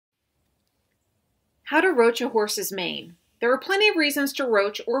How to roach a horse's mane. There are plenty of reasons to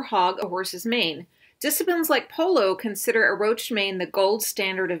roach or hog a horse's mane. Disciplines like polo consider a roached mane the gold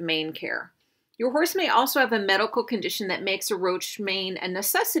standard of mane care. Your horse may also have a medical condition that makes a roached mane a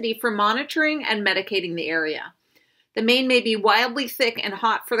necessity for monitoring and medicating the area. The mane may be wildly thick and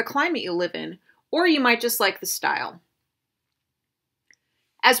hot for the climate you live in, or you might just like the style.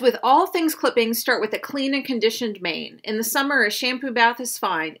 As with all things clipping, start with a clean and conditioned mane. In the summer, a shampoo bath is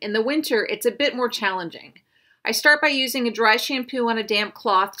fine. In the winter, it's a bit more challenging. I start by using a dry shampoo on a damp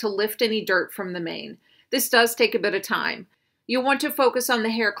cloth to lift any dirt from the mane. This does take a bit of time. You'll want to focus on the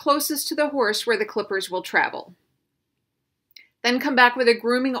hair closest to the horse where the clippers will travel. Then come back with a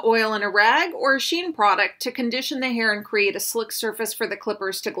grooming oil and a rag or a sheen product to condition the hair and create a slick surface for the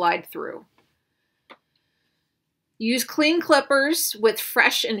clippers to glide through. Use clean clippers with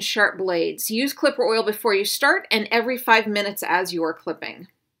fresh and sharp blades. Use clipper oil before you start and every 5 minutes as you are clipping.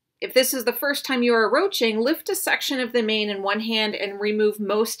 If this is the first time you are roaching, lift a section of the mane in one hand and remove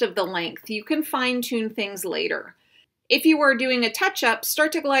most of the length. You can fine-tune things later. If you are doing a touch-up,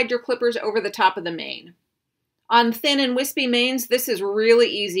 start to glide your clippers over the top of the mane. On thin and wispy manes, this is really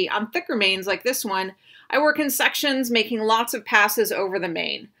easy. On thicker manes like this one, I work in sections, making lots of passes over the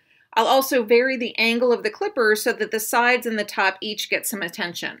mane. I'll also vary the angle of the clippers so that the sides and the top each get some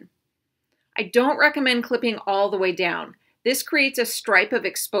attention. I don't recommend clipping all the way down. This creates a stripe of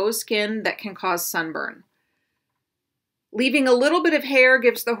exposed skin that can cause sunburn. Leaving a little bit of hair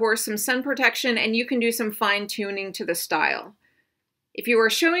gives the horse some sun protection, and you can do some fine-tuning to the style. If you are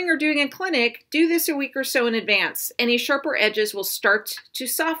showing or doing a clinic, do this a week or so in advance. Any sharper edges will start to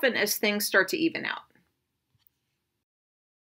soften as things start to even out.